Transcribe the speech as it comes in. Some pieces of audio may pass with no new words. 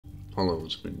Hello,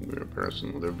 it's been Paris with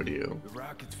another video. The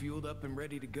rocket's fueled up and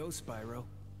ready to go, Spyro.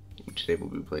 Today we'll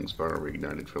be playing Spyro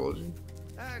Reignited Trilogy.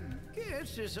 I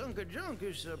guess this Uncle Junk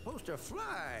is supposed to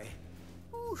fly.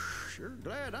 Ooh, sure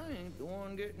glad I ain't the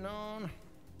one getting on.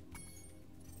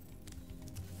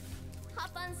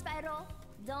 Hop on, Spyro.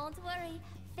 Don't worry.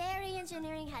 Fairy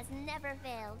engineering has never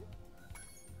failed.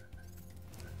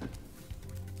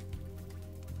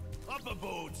 Up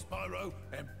aboard, Spyro,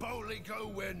 and boldly go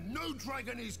where no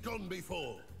dragon has gone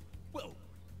before. Well,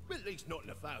 at least not in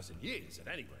 1,000 years, at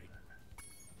any rate.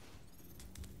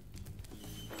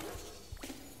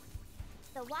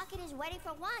 The rocket is ready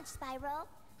for launch, Spyro.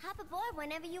 Hop aboard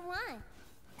whenever you want.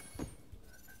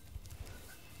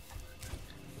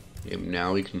 Yep,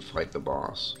 now we can fight the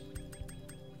boss.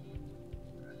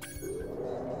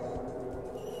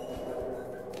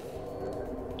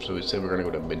 So we said we're gonna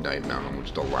go to Midnight Mountain, which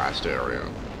is the last area.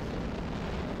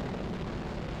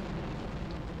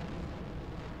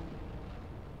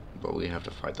 But we have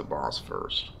to fight the boss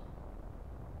first.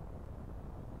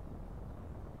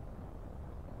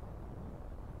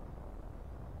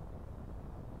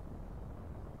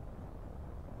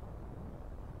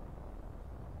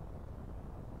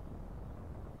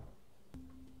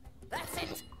 That's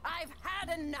it! I've had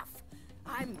enough!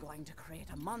 I'm going to create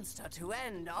a monster to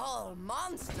end all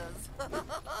monsters!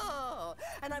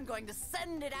 And I'm going to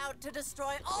send it out to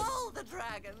destroy all the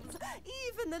dragons,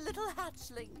 even the little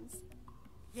hatchlings.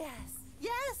 Yes,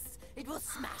 yes! It will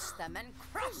smash them and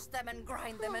crush them and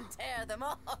grind them and tear them.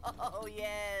 Oh,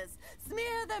 yes!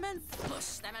 Smear them and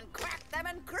smush them and crack them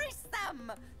and crease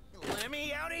them! Let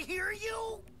me out of here,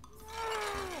 you!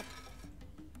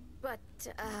 But,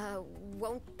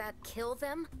 won't that kill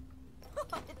them?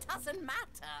 It doesn't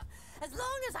matter, as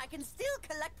long as I can still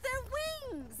collect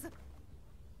their wings!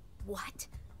 What?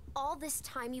 All this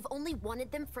time you've only wanted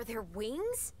them for their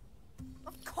wings?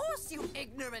 Of course, you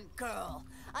ignorant girl!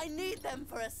 I need them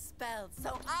for a spell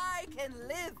so I can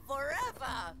live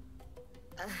forever!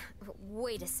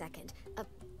 Wait a second.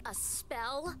 A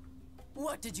spell?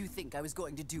 What did you think I was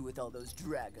going to do with all those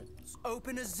dragons?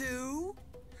 Open a zoo?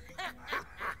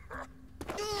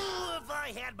 Ooh, if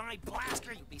I had my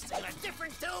blaster, you'd be singing a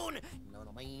different tune. You know what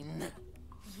I mean?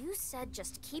 You said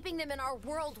just keeping them in our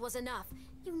world was enough.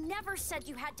 You never said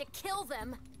you had to kill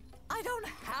them. I don't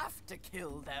have to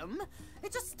kill them.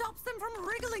 It just stops them from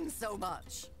wriggling so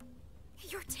much.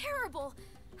 You're terrible.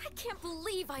 I can't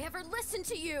believe I ever listened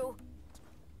to you.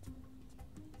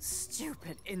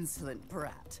 Stupid, insolent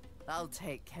brat. I'll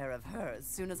take care of her as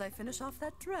soon as I finish off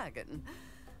that dragon.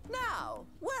 Now,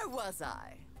 where was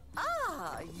I?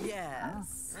 Ah,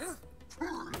 yes.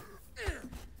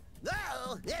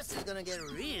 Oh, this is gonna get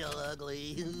real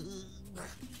ugly.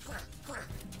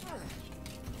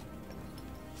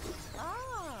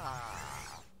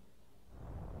 Ah.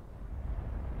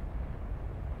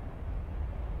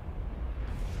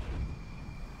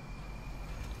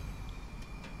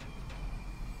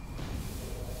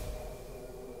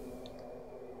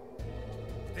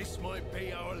 This might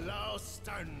be our last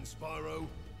stand, Spyro.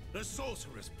 The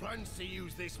sorceress plans to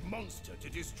use this monster to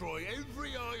destroy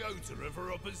every iota of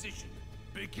her opposition,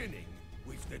 beginning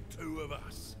with the two of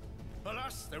us.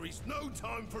 Alas, there is no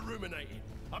time for ruminating.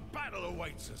 A battle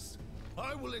awaits us.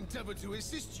 I will endeavor to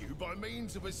assist you by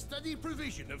means of a steady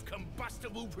provision of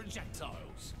combustible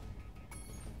projectiles.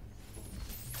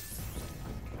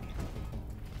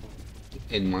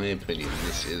 In my opinion,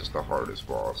 this is the hardest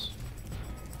boss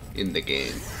in the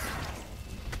game.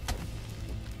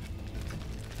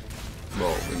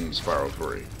 Well, in Spyro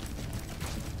 3.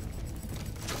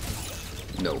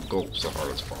 No, Gold's the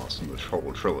hardest boss in the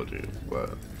whole trilogy,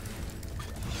 but...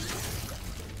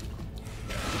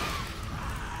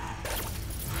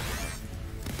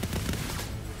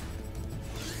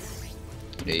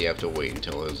 yeah, you have to wait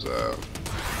until his,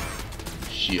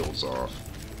 shield's off.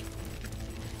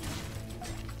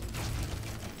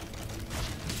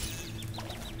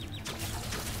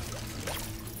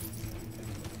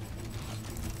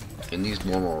 And these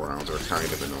normal rounds are kind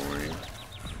of annoying.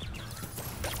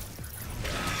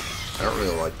 I don't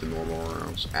really like the normal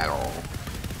rounds at all.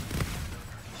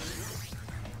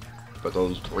 But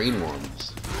those green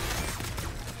ones...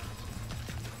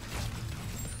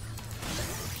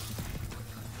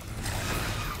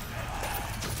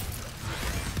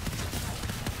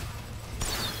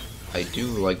 I do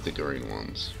like the green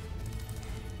ones.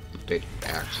 They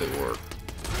actually work.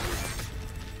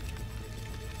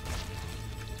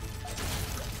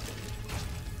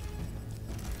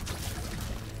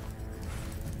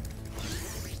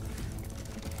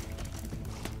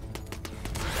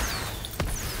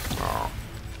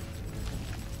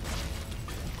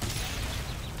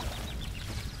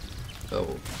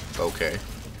 Oh, okay.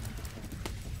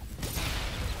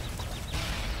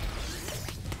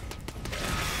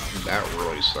 That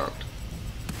really sucked.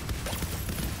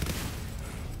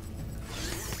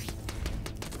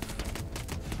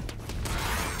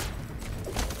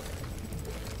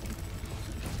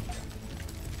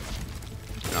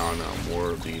 Oh no,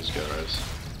 more of these guys.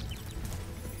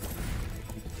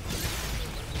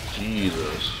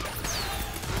 Jesus.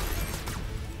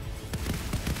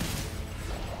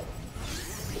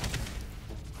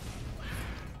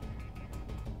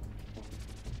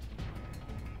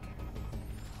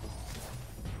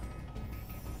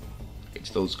 It's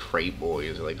those crate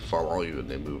boys that like follow you and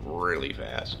they move really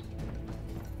fast.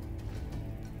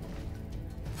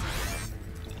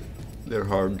 They're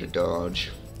hard to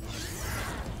dodge.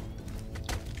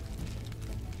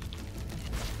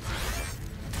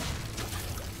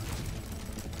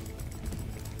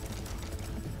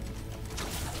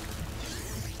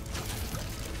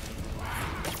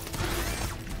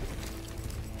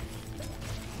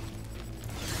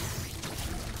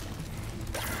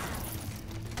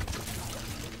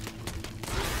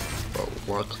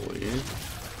 Luckily,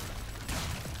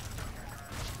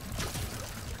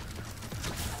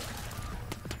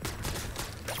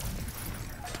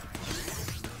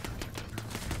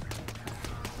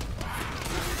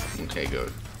 okay,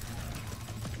 good.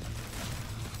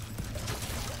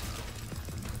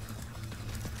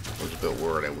 I was a bit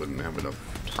worried I wouldn't have enough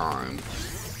time,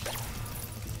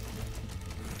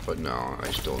 but no,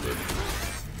 I still did.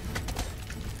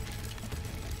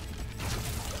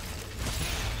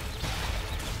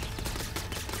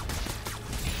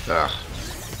 Ah.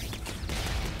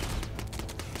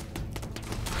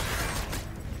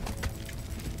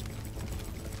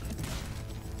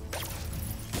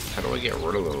 How do I get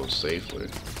rid of those safely?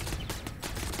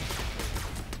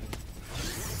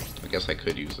 I guess I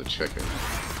could use the chicken.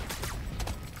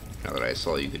 Now that I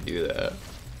saw you could do that.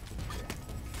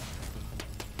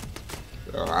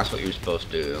 Oh, that's what you're supposed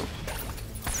to do.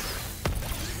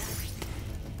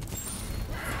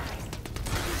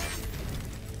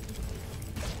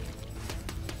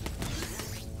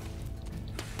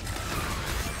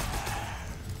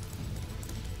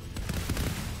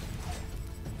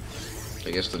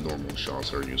 I guess the normal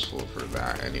shots are useful for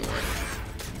that anyway.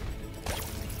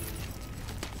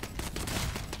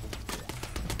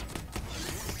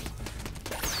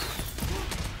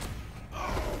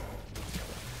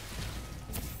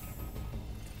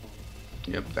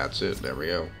 Yep, that's it. There we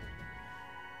go.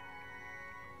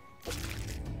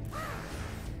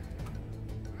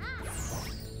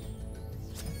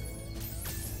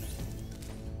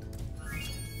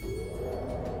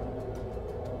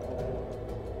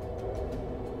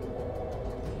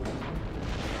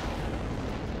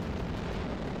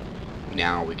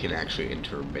 Now we can actually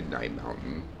enter Midnight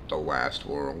Mountain, the last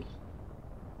world.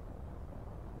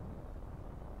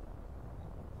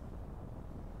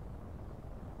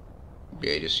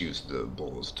 Yeah, just use the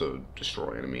bullets to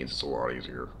destroy enemies, it's a lot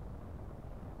easier.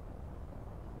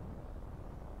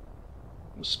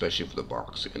 Especially for the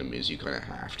box enemies, you kind of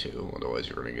have to, otherwise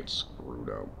you're gonna get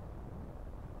screwed up.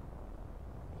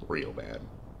 Real bad.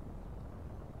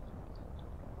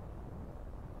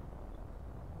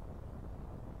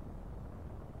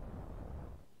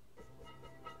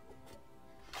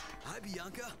 Hi,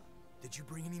 Bianca. Did you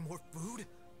bring any more food?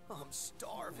 I'm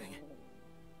starving.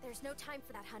 There's no time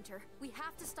for that, Hunter. We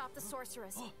have to stop the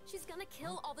sorceress. She's gonna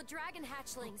kill all the dragon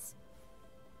hatchlings.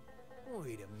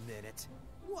 Wait a minute.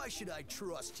 Why should I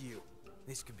trust you?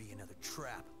 This could be another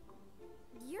trap.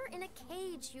 You're in a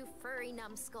cage, you furry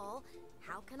numbskull.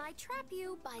 How can I trap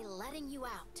you by letting you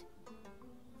out?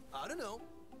 I don't know.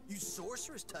 You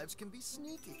sorceress types can be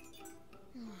sneaky.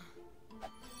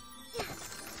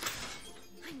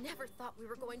 I never thought we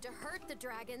were going to hurt the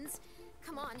dragons.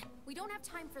 Come on, we don't have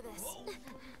time for this.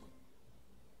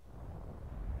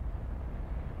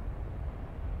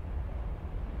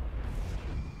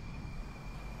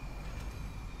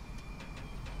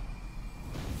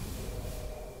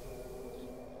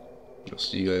 I'll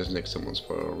see you guys next time on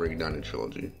Spyro Reignited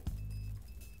Trilogy.